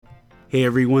Hey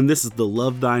everyone, this is the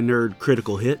Love Thy Nerd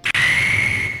Critical Hit.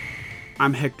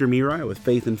 I'm Hector Mirai with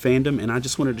Faith and Fandom, and I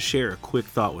just wanted to share a quick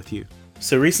thought with you.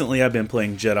 So recently I've been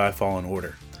playing Jedi Fallen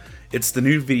Order. It's the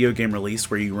new video game release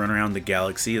where you run around the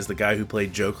galaxy as the guy who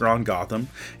played Joker on Gotham,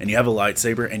 and you have a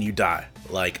lightsaber and you die,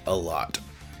 like a lot.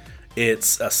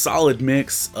 It's a solid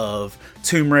mix of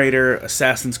Tomb Raider,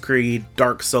 Assassin's Creed,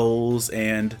 Dark Souls,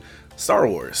 and Star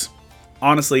Wars.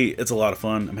 Honestly, it's a lot of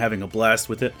fun. I'm having a blast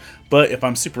with it, but if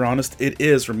I'm super honest, it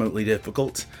is remotely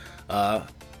difficult.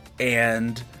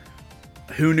 And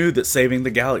who knew that saving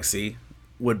the galaxy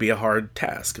would be a hard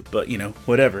task, but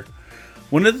whatever.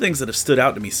 One of the things that have stood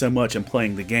out to me so much in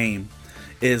playing the game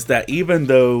is that even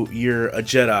though you're a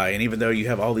Jedi and even though you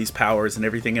have all these powers and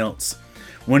everything else,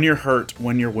 when you're hurt,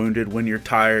 when you're wounded, when you're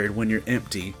tired, when you're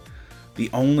empty,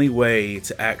 the only way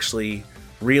to actually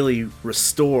really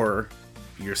restore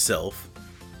yourself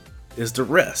is to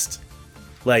rest.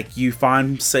 Like, you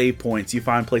find save points, you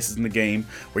find places in the game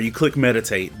where you click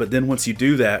meditate, but then once you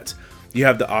do that, you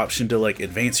have the option to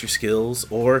advance your skills,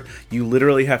 or you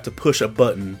literally have to push a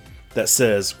button that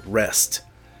says rest.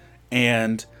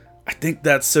 And I think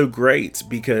that's so great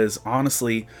because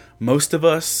honestly, most of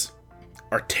us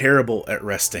are terrible at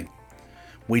resting.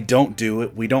 We don't do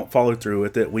it, we don't follow through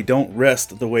with it, we don't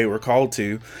rest the way we're called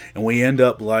to, and we end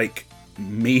up like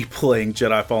me playing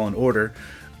Jedi Fallen Order.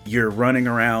 You're running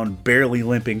around barely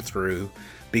limping through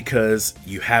because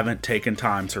you haven't taken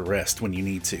time to rest when you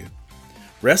need to.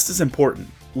 Rest is important.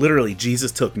 Literally,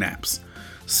 Jesus took naps.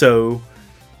 So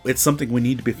it's something we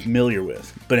need to be familiar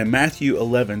with. But in Matthew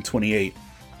 11:28,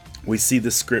 we see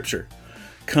this scripture.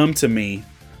 Come to me,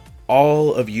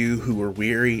 all of you who are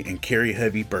weary and carry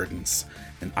heavy burdens,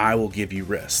 and I will give you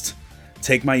rest.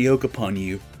 Take my yoke upon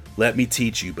you. Let me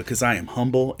teach you, because I am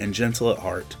humble and gentle at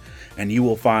heart, and you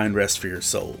will find rest for your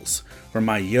souls. For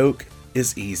my yoke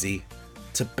is easy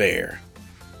to bear,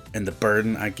 and the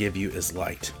burden I give you is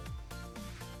light.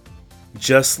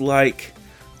 Just like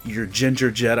your Ginger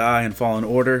Jedi in Fallen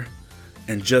Order,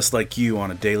 and just like you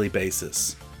on a daily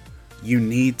basis, you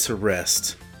need to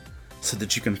rest so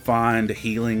that you can find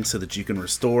healing, so that you can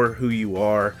restore who you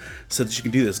are, so that you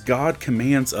can do this. God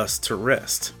commands us to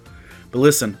rest. But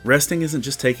listen, resting isn't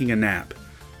just taking a nap.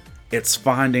 It's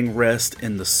finding rest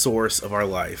in the source of our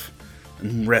life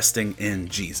and resting in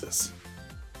Jesus.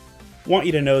 Want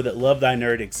you to know that Love Thy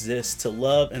Nerd exists to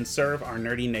love and serve our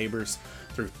nerdy neighbors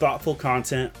through thoughtful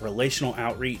content, relational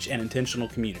outreach, and intentional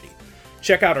community.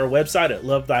 Check out our website at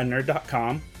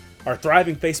lovethynerd.com, our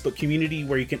thriving Facebook community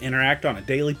where you can interact on a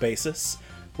daily basis.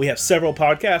 We have several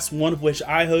podcasts, one of which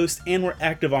I host, and we're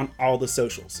active on all the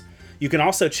socials. You can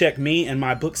also check me and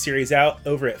my book series out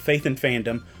over at Faith and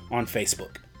Fandom on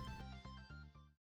Facebook.